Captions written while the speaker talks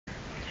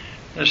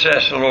Let's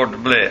ask the Lord to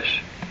bless.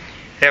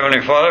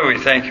 Heavenly Father, we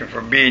thank you for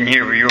being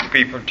here with your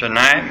people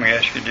tonight. We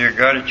ask you, dear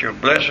God, that you'll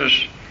bless us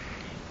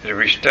as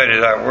we study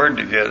thy word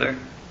together.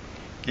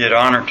 Get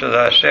honor to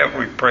thyself,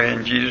 we pray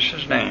in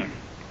Jesus' name.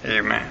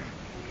 Amen.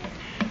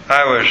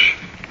 I was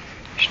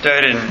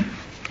studying,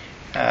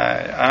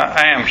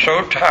 I am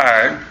so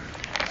tired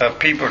of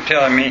people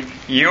telling me,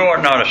 you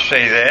ought not to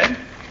say that,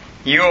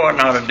 you ought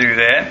not to do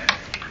that,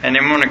 and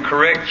they want to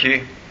correct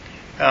you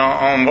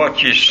on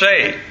what you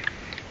say.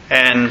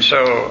 And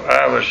so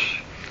I was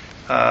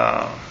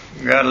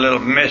got a little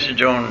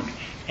message on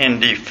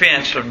in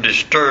defense of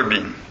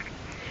disturbing.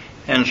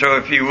 And so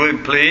if you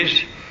would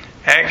please,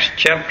 Acts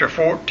chapter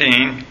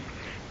 14,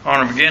 I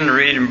want to begin to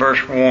read in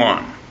verse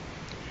 1.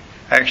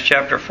 Acts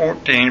chapter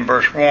 14,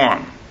 verse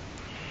 1.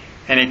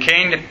 And it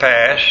came to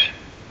pass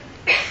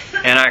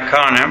in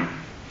Iconium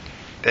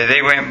that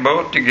they went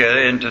both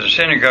together into the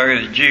synagogue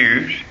of the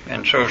Jews,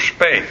 and so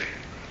spake,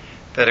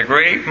 that a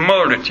great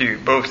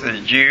multitude, both of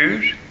the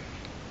Jews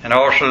and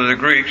also the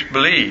Greeks,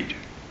 believed.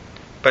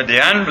 But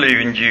the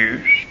unbelieving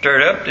Jews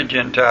stirred up the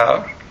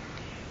Gentiles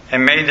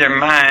and made their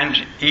minds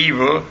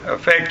evil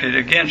affected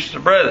against the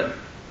brethren.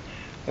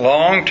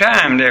 Long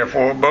time,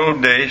 therefore,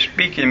 abode they,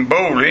 speaking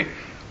boldly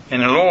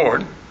in the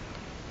Lord,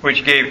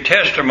 which gave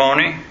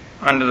testimony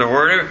unto the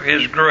word of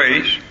his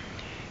grace,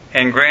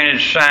 and granted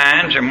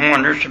signs and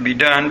wonders to be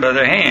done by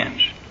their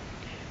hands.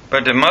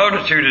 But the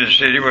multitude of the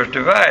city was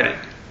divided,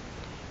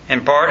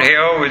 in part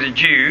held with the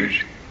Jews,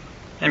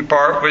 in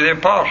part with the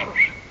apostles.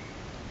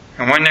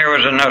 And when there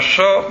was an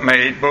assault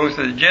made, both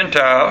of the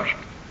Gentiles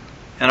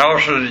and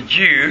also the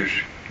Jews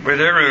with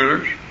their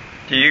rulers,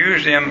 to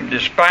use them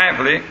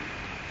despitefully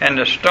and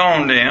to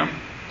stone them,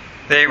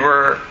 they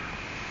were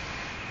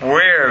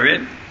aware of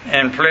it,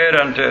 and fled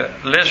unto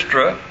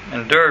Lystra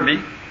and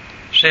Derbe,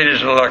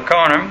 cities of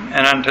Iconium,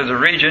 and unto the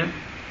region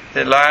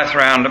that lieth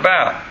round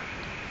about.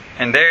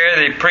 And there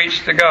they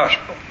preached the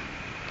gospel.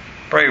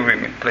 Pray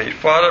with me, please.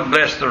 Father,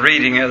 bless the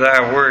reading of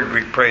thy word,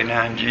 we pray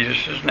now in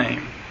Jesus'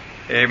 name.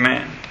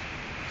 Amen.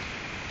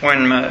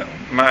 When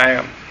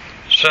my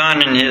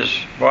son and his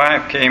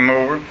wife came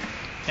over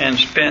and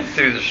spent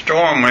through the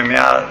storm with me,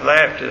 I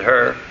laughed at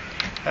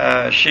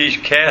her. She's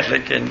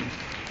Catholic,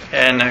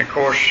 and of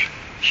course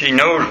she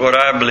knows what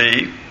I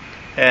believe,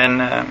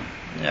 and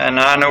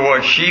I know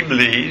what she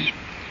believes.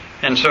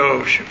 And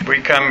so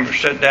we come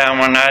sit down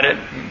one night.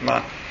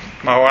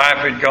 My wife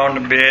had gone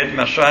to bed,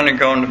 my son had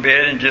gone to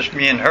bed, and just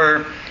me and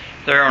her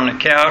there on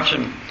the couch.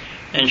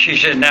 And she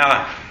said,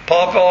 "Now,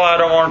 Papa, I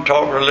don't want to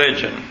talk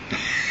religion."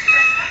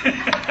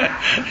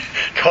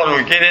 Because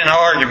we get in an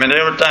argument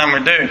every time we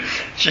do.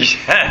 She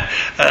said,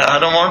 "I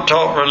don't want to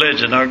talk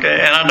religion, okay?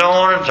 And I don't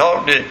want to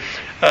talk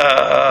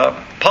to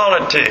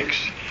politics,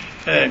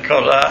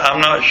 because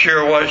I'm not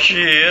sure what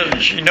she is,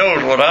 and she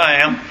knows what I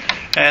am."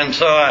 And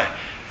so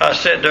I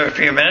sat there a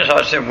few minutes.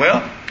 I said,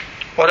 "Well,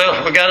 what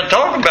else we got to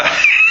talk about?"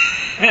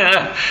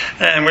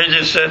 And we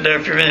just sat there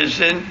a few minutes.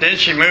 Then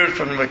she moved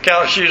from the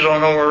couch. She was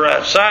on over the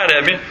right side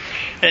of me,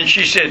 and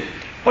she said,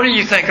 "What do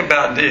you think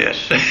about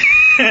this?"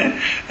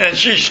 And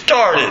she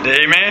started,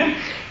 amen.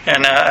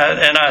 And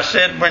I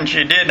said when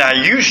she did, "Now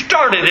you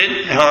started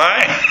it, all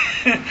right?"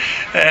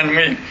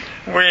 And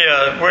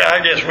I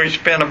guess we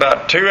spent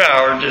about 2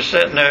 hours just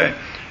sitting there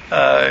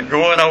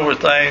going over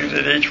things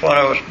that each one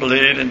of us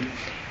believed,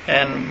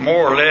 and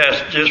more or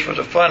less just for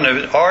the fun of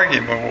it,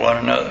 arguing with one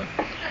another.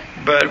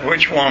 But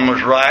which one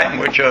was right and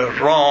which was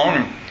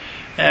wrong,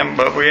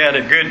 but we had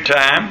a good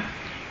time.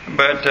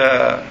 But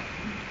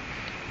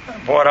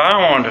what I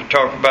wanted to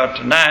talk about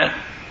tonight: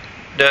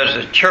 does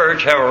the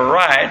church have a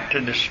right to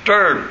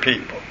disturb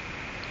people?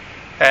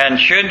 And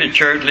should the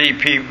church leave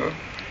people,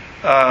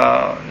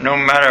 no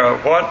matter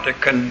what the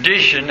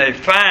condition they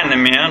find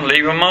them in,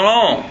 leave them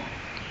alone?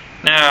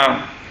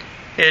 Now,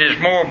 it is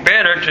more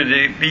better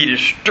to be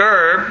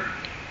disturbed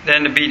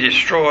than to be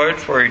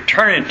destroyed for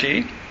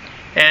eternity.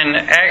 In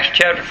Acts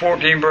chapter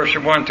 14, verses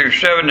 1 through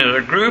 7,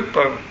 there's a group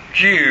of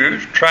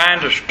Jews trying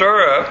to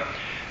stir up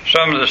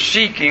some of the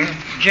seeking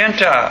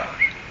Gentiles.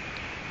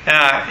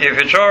 Now, if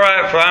it's all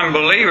right for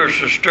unbelievers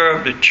to stir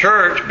up the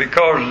church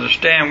because of the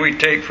stand we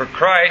take for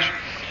Christ,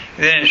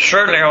 then it's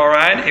certainly all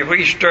right if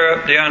we stir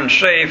up the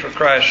unsaved for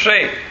Christ's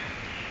sake.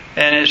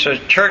 And it's a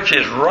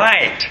church's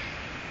right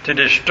to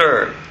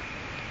disturb.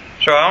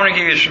 So I want to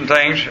give you some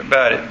things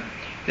about it.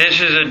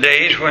 This is the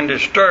days when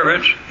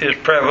disturbance is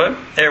prevalent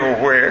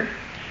everywhere.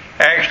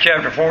 Acts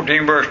chapter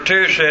 14, verse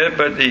 2 says,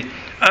 "But the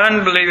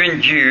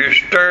unbelieving Jews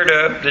stirred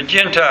up the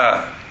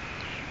Gentiles."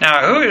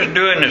 Now, who is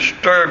doing the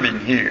disturbing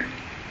here?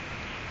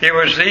 It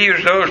was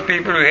those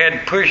people who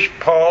had pushed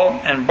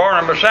Paul and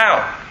Barnabas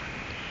out.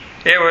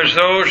 It was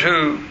those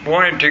who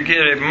wanted to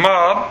get a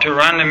mob to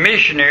run the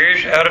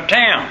missionaries out of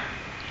town.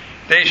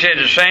 They said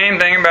the same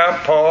thing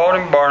about Paul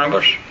and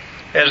Barnabas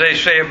as they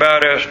say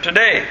about us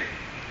today.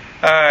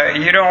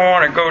 You don't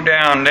want to go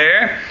down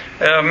there,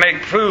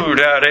 make food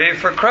out of you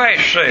for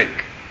Christ's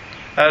sake.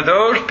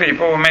 Those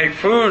people will make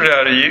food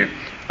out of you.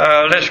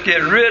 Let's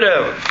get rid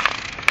of them.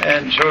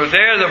 And so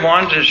they're the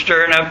ones that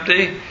stirring up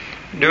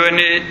doing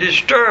the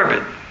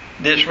disturbing.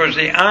 This was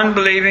the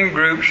unbelieving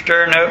group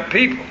stirring up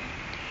people.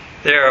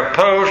 They're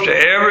opposed to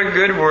every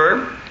good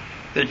work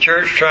the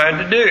church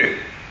tried to do.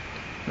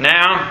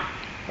 Now,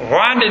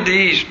 why did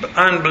these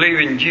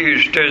unbelieving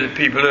Jews stir the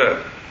people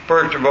up?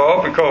 First of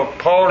all, because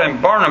Paul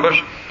and Barnabas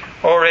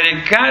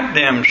already got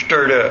them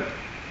stirred up.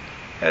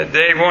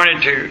 They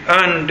wanted to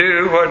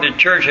undo what the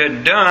church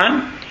had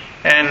done,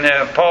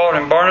 and Paul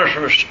and Barnabas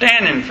were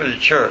standing for the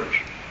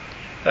church.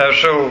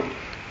 So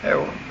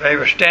they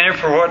were standing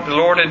for what the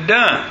Lord had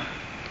done.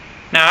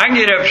 Now, I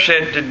get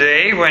upset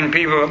today when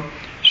people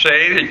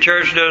say the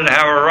church doesn't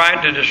have a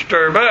right to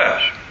disturb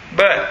us.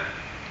 But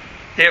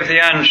if the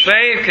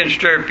unsaved can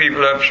stir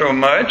people up so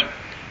much,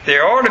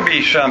 there ought to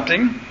be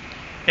something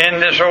in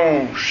this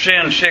old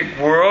sin-sick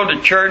world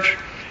the church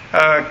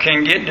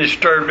can get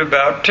disturbed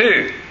about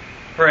too.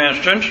 For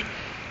instance,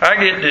 I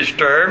get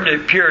disturbed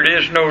that purity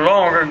is no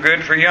longer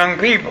good for young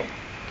people.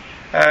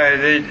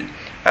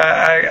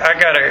 I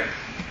got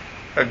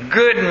a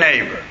good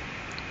neighbor,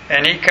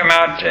 and he come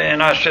out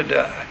and I said,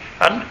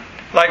 I'd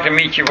like to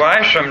meet your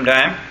wife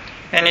sometime.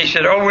 And he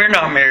said, oh, we're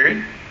not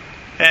married.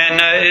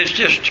 And it's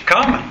just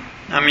common.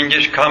 I mean,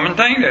 just common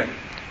thing to.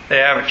 They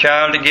have a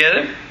child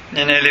together,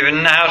 and they live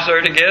in the house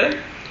there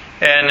together,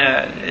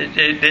 and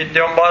it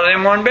don't bother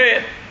them one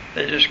bit.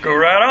 They just go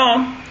right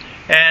on.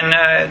 And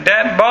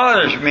that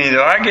bothers me,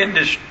 though. I get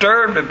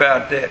disturbed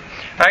about that.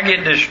 I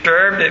get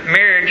disturbed that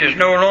marriage is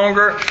no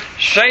longer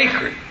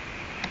sacred.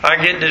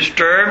 I get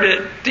disturbed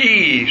that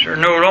thieves are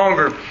no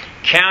longer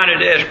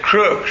counted as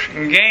crooks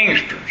and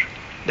gangsters.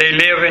 They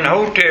live in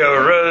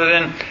hotels rather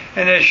than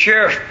in the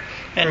sheriff's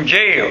and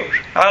jails.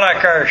 I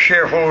like our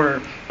sheriff over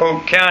in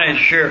Polk County,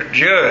 Sheriff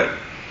Judd.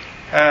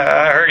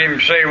 I heard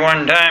him say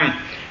one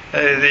time,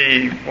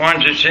 the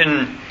ones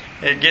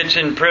that gets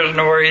in prison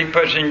or he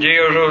puts in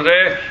jails over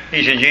there,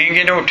 he said, you ain't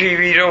get no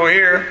TVs over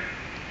here.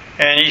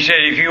 And he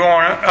said, if you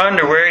want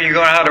underwear, you're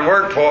going to have to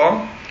work for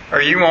them,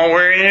 or you won't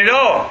wear any at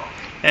all.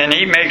 And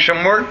he makes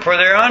them work for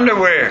their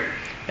underwear.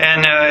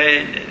 And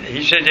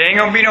he said, there ain't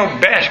going to be no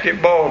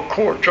basketball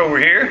courts over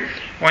here.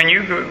 When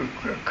you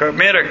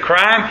commit a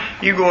crime,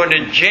 you go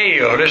into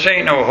jail. This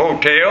ain't no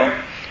hotel.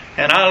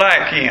 And I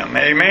like him.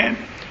 Amen?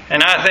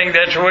 And I think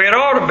that's the way it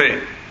ought to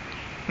be.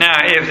 Now,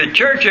 if the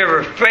church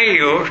ever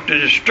fails to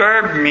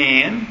disturb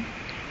men,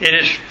 it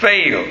has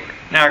failed.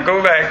 Now,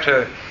 go back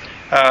to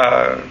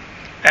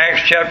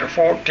Acts chapter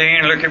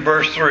 14, look at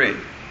verse 3.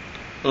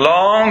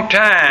 Long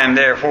time,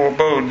 therefore,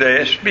 abode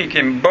they,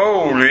 speaking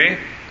boldly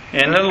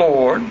in the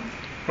Lord,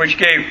 which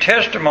gave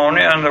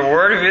testimony unto the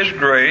word of his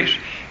grace,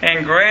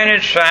 and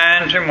granted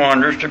signs and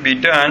wonders to be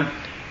done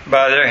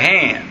by their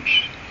hands.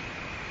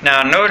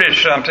 Now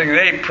notice something,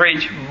 they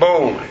preach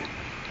boldly.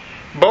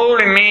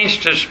 Boldly means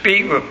to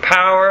speak with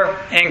power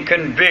and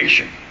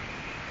conviction.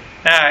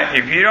 Now,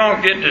 if you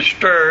don't get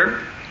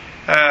disturbed,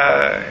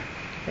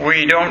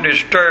 we don't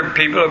disturb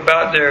people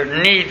about their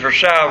need for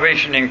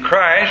salvation in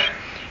Christ,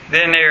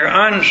 then they're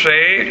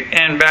unsaved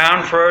and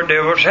bound for a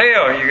devil's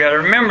hell. You got to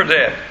remember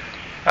that.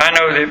 I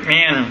know that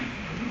me and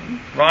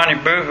Ronnie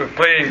Booth were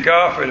playing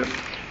golf at a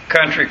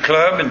country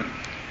club,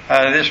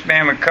 and this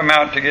man would come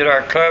out to get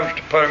our clubs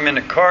to put them in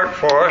the cart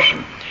for us.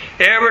 And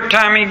every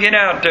time he get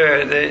out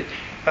there,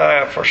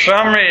 for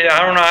some reason,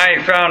 I don't know how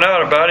he found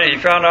out about it. He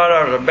found out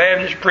I was a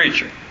Baptist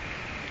preacher,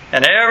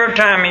 and every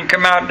time he'd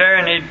come out there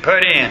and he'd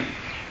put in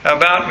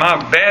about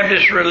my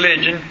Baptist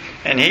religion,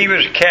 and he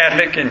was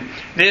Catholic, and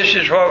this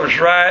is what was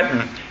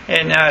right.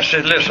 And I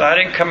said, listen, I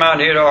didn't come out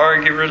here to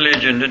argue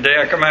religion today.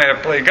 I come out here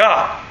to play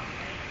golf.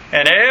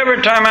 And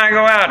every time I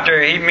go out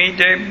there, he'd meet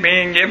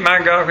me and get my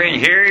golf in.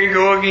 Here you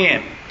go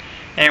again.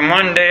 And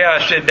one day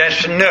I said,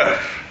 that's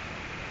enough.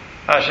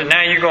 I said,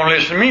 now you're going to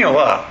listen to me a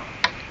while.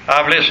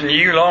 I've listened to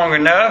you long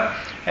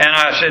enough. And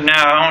I said,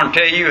 now I want to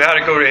tell you how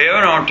to go to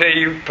heaven. I want to tell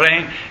you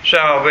plain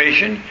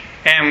salvation.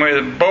 And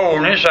with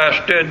boldness,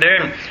 I stood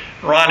there, and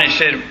Ronnie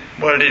said,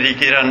 well, did he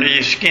get under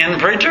your skin,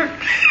 preacher?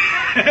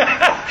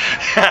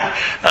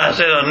 I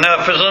said,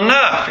 enough is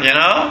enough, you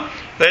know.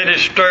 They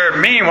disturb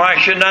me. Why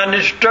shouldn't I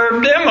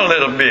disturb them a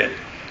little bit?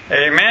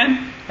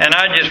 Amen? And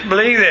I just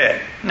believe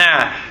that.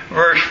 Now,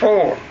 verse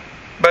 4.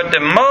 But the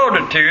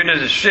multitude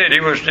of the city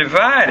was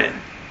divided,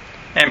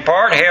 and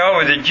part held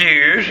with the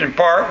Jews and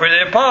part with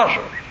the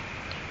apostles.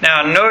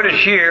 Now,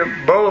 notice here,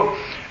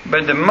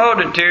 but the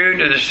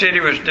multitude of the city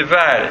was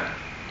divided.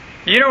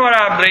 You know what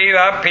I believe?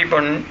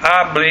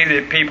 I believe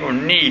that people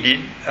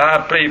needed, I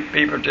believe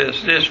people to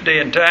this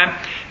day and time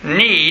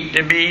need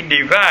to be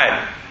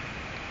divided.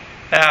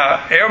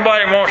 Now,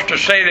 everybody wants to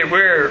say that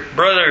we're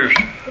brothers,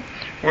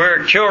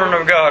 we're children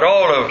of God,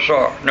 all of us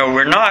are. No,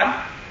 we're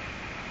not.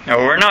 No,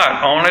 we're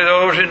not. Only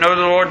those that know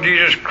the Lord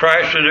Jesus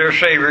Christ as their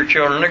Savior,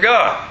 children of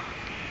God.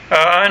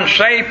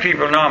 Unsaved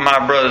people are not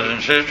my brothers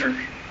and sisters.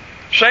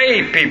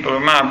 Saved people are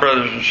my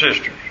brothers and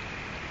sisters.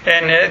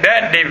 And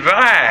that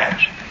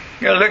divides.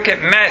 You know, look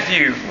at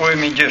Matthew with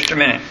me just a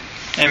minute.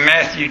 In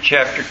Matthew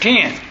chapter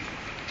 10.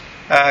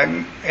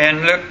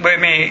 And look with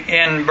me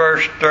in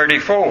verse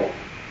 34.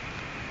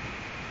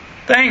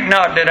 Think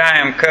not that I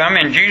am come,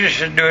 and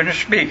Jesus is doing the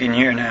speaking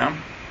here now.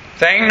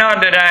 Think not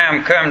that I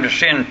am come to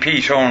send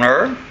peace on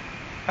earth.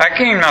 I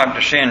came not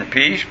to send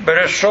peace, but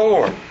a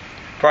sword.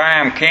 For I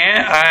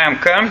am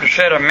come to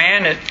set a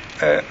man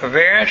at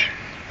variance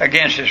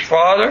against his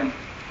father,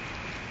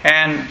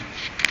 and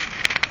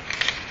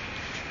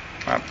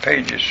my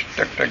pages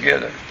stuck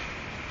together.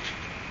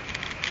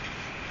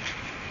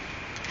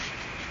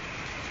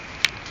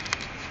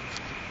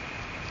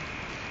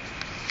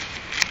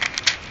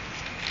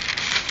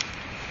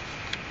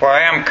 For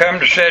I am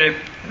come to set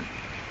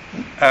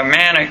a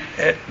man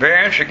at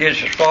variance against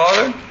his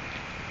father,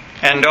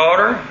 and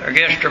daughter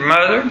against her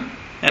mother,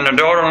 and a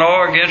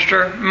daughter-in-law against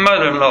her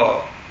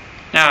mother-in-law.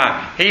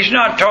 Now, he's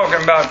not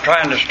talking about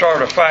trying to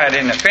start a fight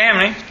in the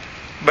family,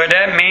 but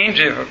that means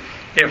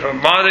if a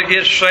mother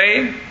gets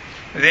saved,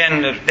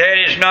 then the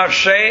daddy's not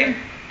saved,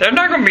 there's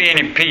not going to be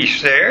any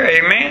peace there,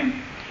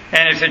 amen?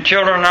 And if the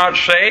children are not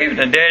saved,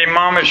 the daddy and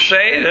mom is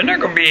saved, there's not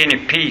going to be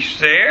any peace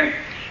there.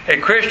 A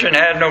Christian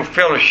has no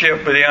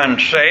fellowship with the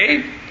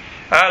unsaved.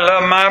 I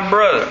love my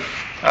brother.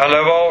 I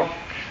love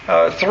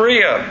all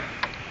three of them.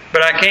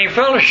 But I can't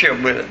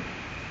fellowship with them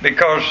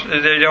because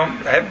they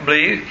don't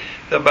believe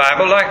the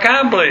Bible like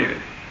I believe it.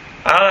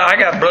 I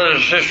got brothers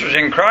and sisters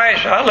in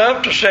Christ. I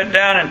love to sit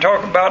down and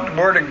talk about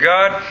the Word of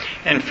God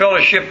and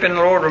fellowship in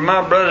the Lord with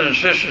my brothers and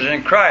sisters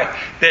in Christ.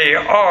 They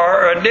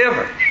are a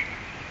difference.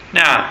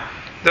 Now,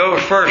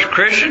 those first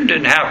Christians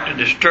didn't have to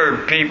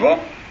disturb people.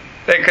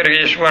 They could have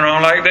just went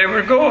on like they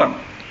were going.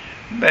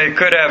 They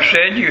could have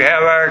said, you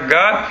have our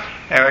God,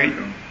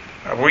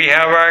 we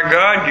have our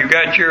God, you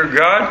got your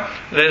God,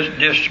 let's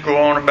just go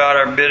on about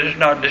our business,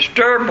 not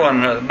disturb one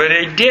another. But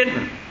they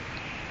didn't.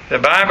 The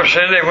Bible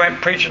says they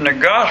went preaching the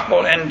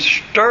gospel and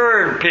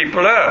stirred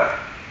people up.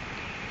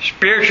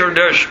 Spiritual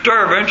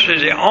disturbance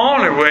is the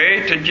only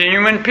way to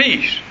genuine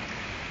peace.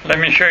 Let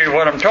me show you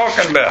what I'm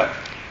talking about.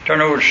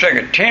 Turn over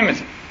to 2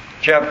 Timothy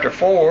chapter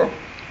 4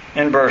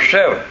 and verse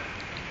 7.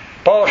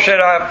 Paul said,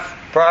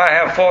 For I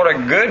have fought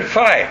a good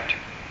fight.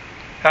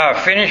 I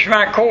have finished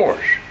my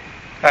course.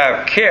 I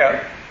have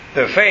kept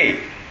the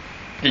faith.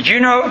 Did you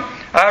know?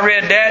 I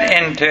read that,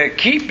 and to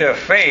keep the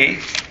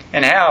faith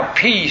and have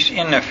peace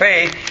in the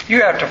faith,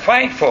 you have to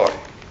fight for it.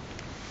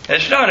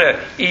 It's not an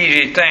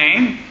easy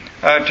thing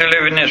to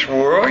live in this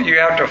world. You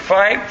have to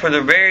fight for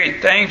the very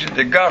things that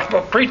the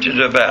gospel preaches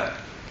about.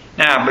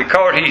 Now,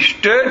 because he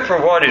stood for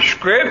what is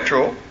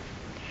scriptural,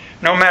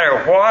 no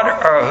matter what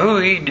or who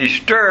he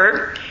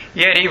disturbed,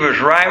 yet he was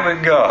right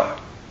with God.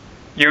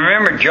 You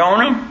remember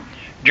Jonah?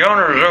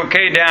 Jonah was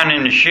okay down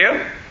in the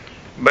ship,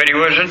 but he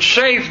wasn't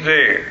safe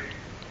there.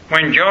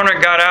 When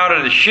Jonah got out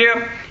of the ship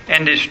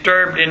and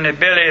disturbed in the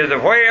belly of the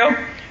whale,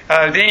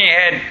 then he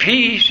had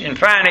peace and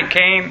finally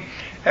came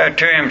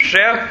to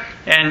himself,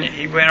 and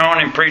he went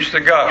on and preached the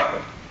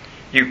gospel.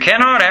 You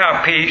cannot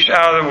have peace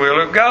out of the will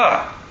of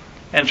God.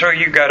 And so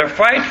you've got to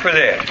fight for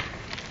that.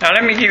 Now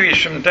let me give you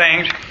some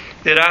things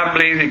that I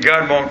believe that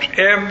God wants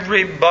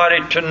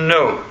everybody to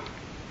know.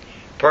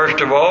 First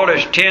of all,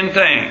 there's 10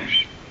 things.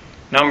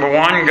 Number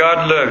 1,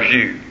 God loves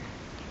you.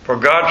 For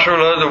God so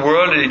loved the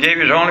world that He gave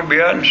His only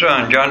begotten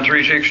Son, John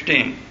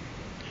 3:16.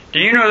 Do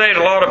you know there's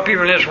a lot of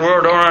people in this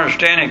world don't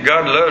understand that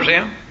God loves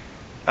them?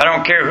 I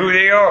don't care who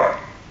they are.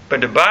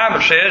 But the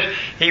Bible says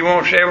He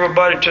wants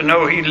everybody to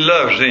know He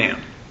loves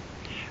them.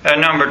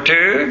 Number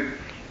 2,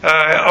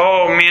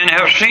 all men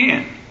have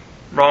sinned.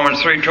 Romans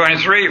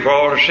 3:23, for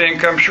all have sinned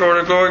come short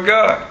of the glory of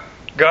God.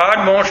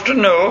 God wants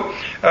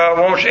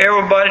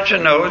everybody to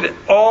know that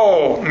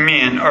all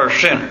men are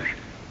sinners.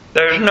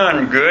 There's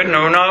none good,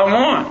 no, not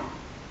one.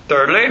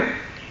 Thirdly,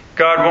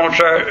 God wants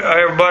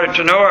everybody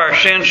to know our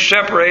sins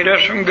separate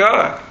us from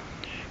God.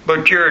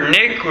 But your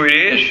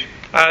iniquities,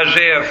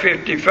 Isaiah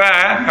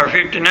 55 or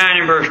 59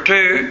 in verse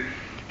 2,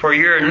 for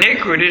your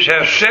iniquities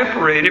have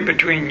separated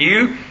between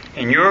you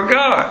and your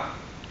God.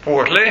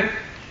 Fourthly,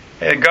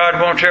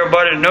 God wants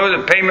everybody to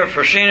know the payment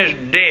for sin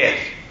is death.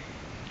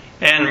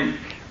 And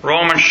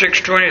Romans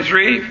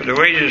 6:23, for the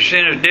wages of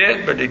sin is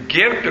death, but the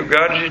gift of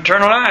God is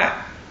eternal life.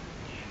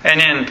 And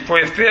then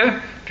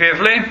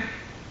fifthly,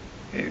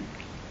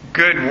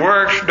 good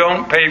works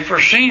don't pay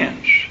for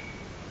sins.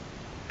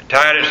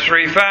 Titus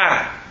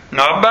 3:5,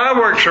 not by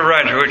works of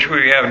righteousness which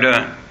we have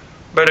done,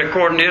 but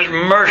according to His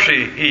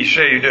mercy He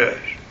saved us.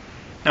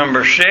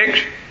 Number 6,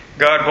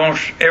 God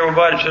wants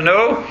everybody to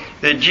know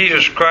that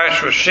Jesus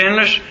Christ was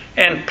sinless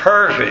and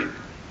perfect,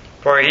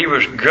 for He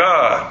was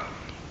God,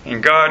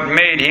 and God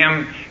made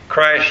Him,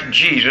 Christ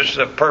Jesus,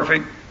 the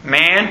perfect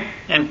man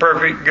and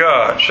perfect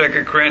God.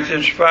 2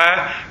 Corinthians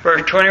 5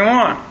 verse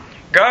 21.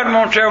 God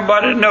wants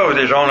everybody to know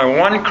there's only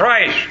one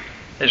Christ.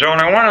 There's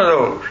only one of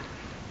those.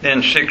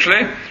 Then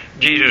sixthly,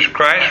 Jesus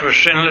Christ was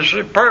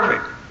sinlessly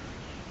perfect.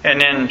 And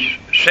then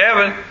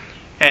 7,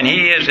 and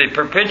He is the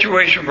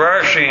perpetuation for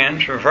our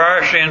sins, or for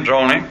our sins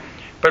only,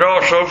 but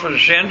also for the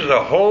sins of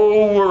the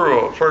whole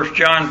world. 1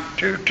 John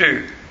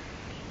 2:2.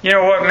 You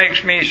know what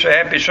makes me so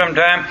happy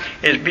sometimes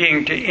is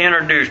being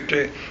introduced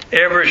to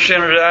every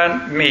sinner that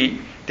I meet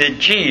that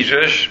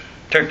Jesus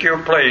took your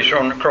place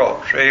on the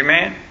cross.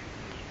 Amen?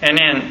 And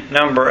then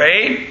number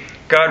 8,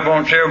 God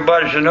wants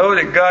everybody to know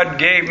that God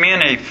gave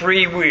men a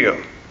free will.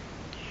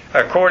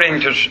 According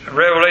to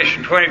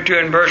Revelation 22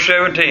 and verse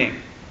 17.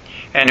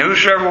 And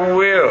whosoever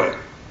will,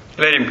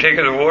 let him take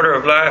of the water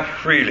of life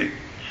freely.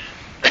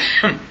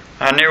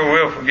 I never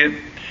will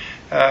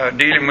forget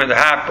dealing with the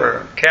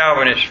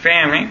hyper-Calvinist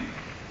family.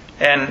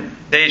 And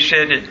they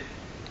said that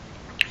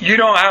you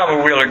don't have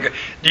a will of God.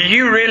 Do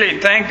you really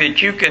think that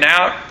you can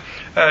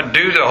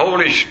outdo the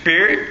Holy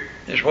Spirit?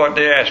 Is what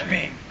they asked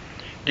me.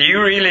 Do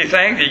you really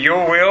think that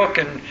your will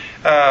can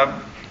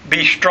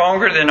be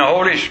stronger than the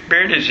Holy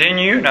Spirit is in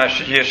you? And I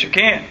said, yes, it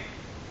can.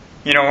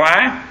 You know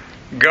why?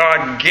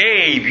 God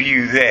gave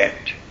you that.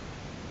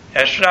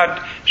 That's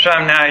not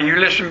something. Now, you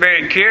listen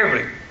very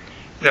carefully.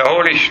 The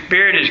Holy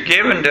Spirit is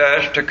given to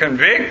us to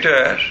convict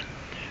us,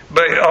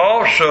 but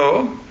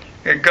also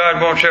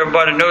God wants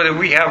everybody to know that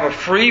we have a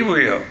free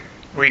will.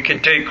 We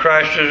can take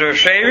Christ as our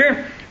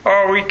Savior,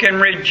 or we can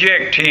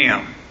reject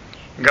Him.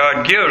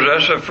 God gives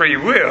us a free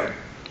will.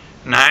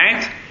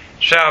 Ninth,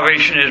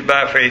 salvation is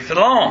by faith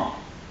alone.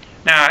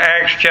 Now,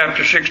 Acts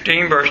chapter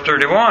 16, verse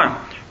 31.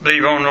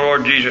 Believe on the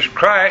Lord Jesus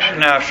Christ,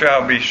 and thou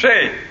shalt be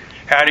saved.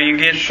 How do you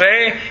get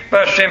saved?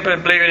 By simply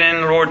believing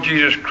in the Lord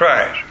Jesus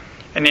Christ.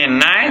 And then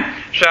ninth,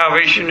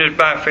 salvation is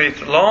by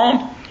faith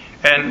alone.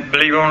 And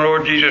believe on the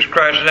Lord Jesus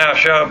Christ, and thou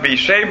shalt be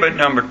saved. But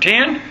number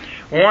 10,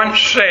 once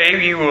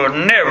saved, you will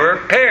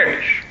never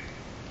perish.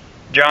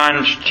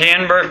 John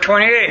 10, verse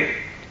 28.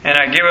 And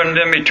I give unto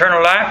them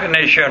eternal life, and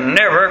they shall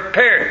never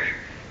perish.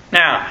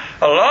 Now,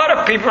 a lot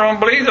of people don't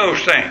believe those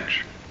things.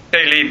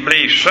 They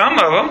believe some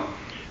of them,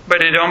 but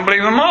they don't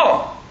believe them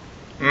all.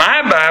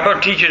 My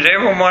Bible teaches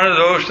every one of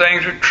those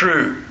things are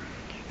true.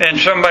 And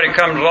somebody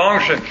comes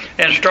along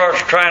and starts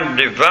trying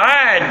to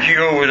divide you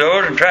over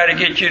those and try to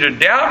get you to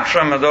doubt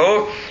some of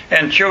those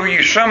and show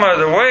you some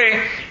other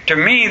way, to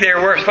me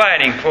they're worth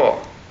fighting for.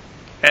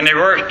 And they're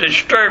worth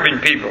disturbing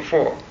people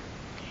for.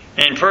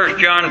 In 1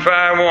 John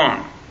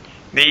 5:1,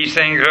 these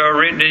things are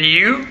written to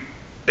you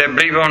that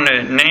believe on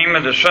the name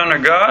of the Son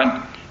of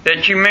God,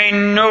 that you may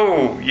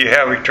know you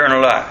have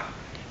eternal life.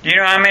 Do you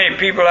know how many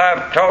people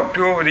I've talked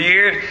to over the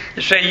years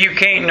that say you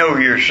can't know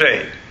you're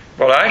saved?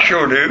 Well, I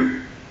sure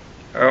do.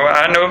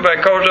 I know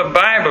because the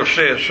Bible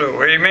says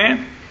so.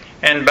 Amen?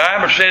 And the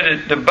Bible said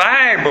that the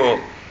Bible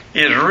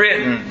is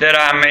written that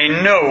I may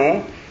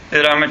know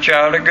that I'm a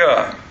child of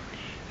God.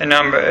 And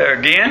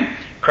again,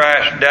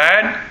 Christ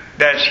died.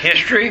 That's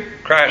history.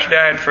 Christ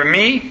died for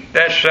me.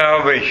 That's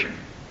salvation.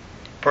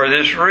 For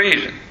this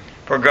reason.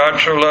 For God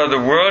so loved the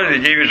world that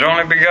He gave His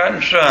only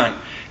begotten Son.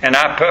 And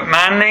I put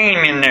my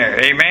name in there.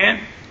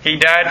 Amen? He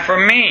died for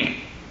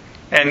me.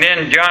 And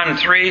then John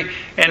 3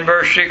 and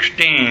verse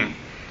 16.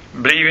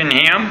 Believe in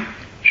Him,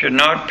 should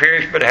not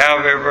perish but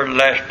have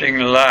everlasting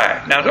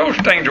life. Now those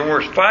things are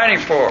worth fighting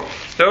for.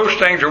 Those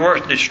things are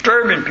worth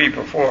disturbing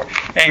people for.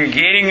 And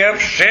getting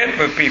upset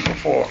with people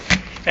for.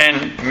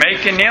 And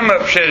making them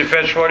upset if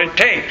that's what it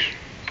takes.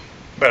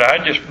 But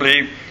I just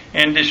believe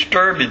in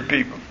disturbing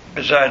people.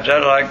 Besides, I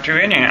like to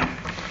anyhow.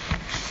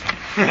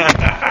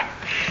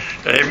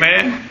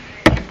 Amen?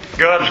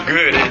 God's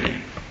good, isn't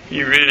He?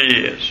 He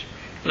really is.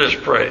 Let's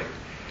pray.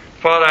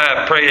 Father,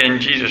 I pray in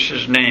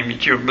Jesus' name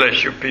that You'll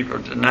bless Your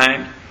people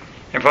tonight.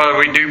 And Father,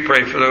 we do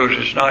pray for those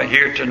that's not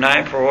here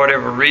tonight for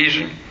whatever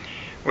reason.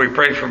 We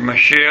pray for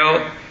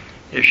Michelle.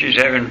 If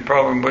she's having a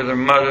problem with her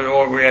mother,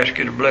 Lord, we ask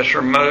You to bless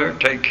her mother,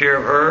 take care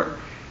of her,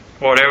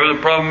 whatever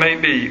the problem may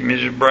be.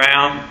 Mrs.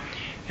 Brown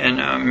and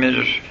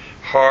Mrs.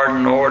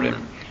 Harden, Lord,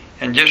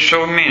 and just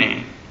so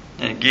many.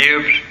 And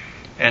Gibbs,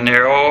 and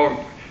they're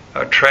all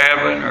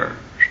traveling or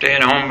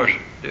staying home with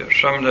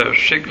some of the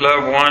sick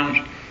loved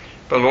ones.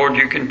 But Lord,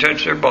 You can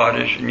touch their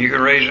bodies and You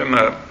can raise them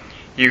up.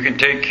 You can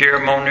take care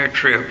of them on their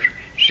trips.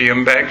 See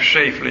them back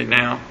safely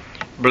now.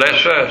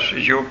 Bless us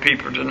as Your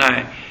people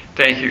tonight.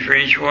 Thank You for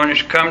each one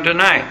that's come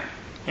tonight.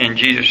 In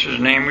Jesus'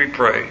 name we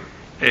pray.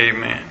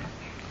 Amen.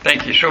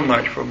 Thank you so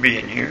much for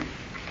being here.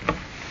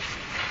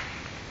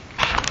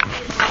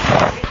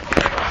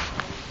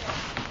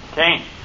 Okay.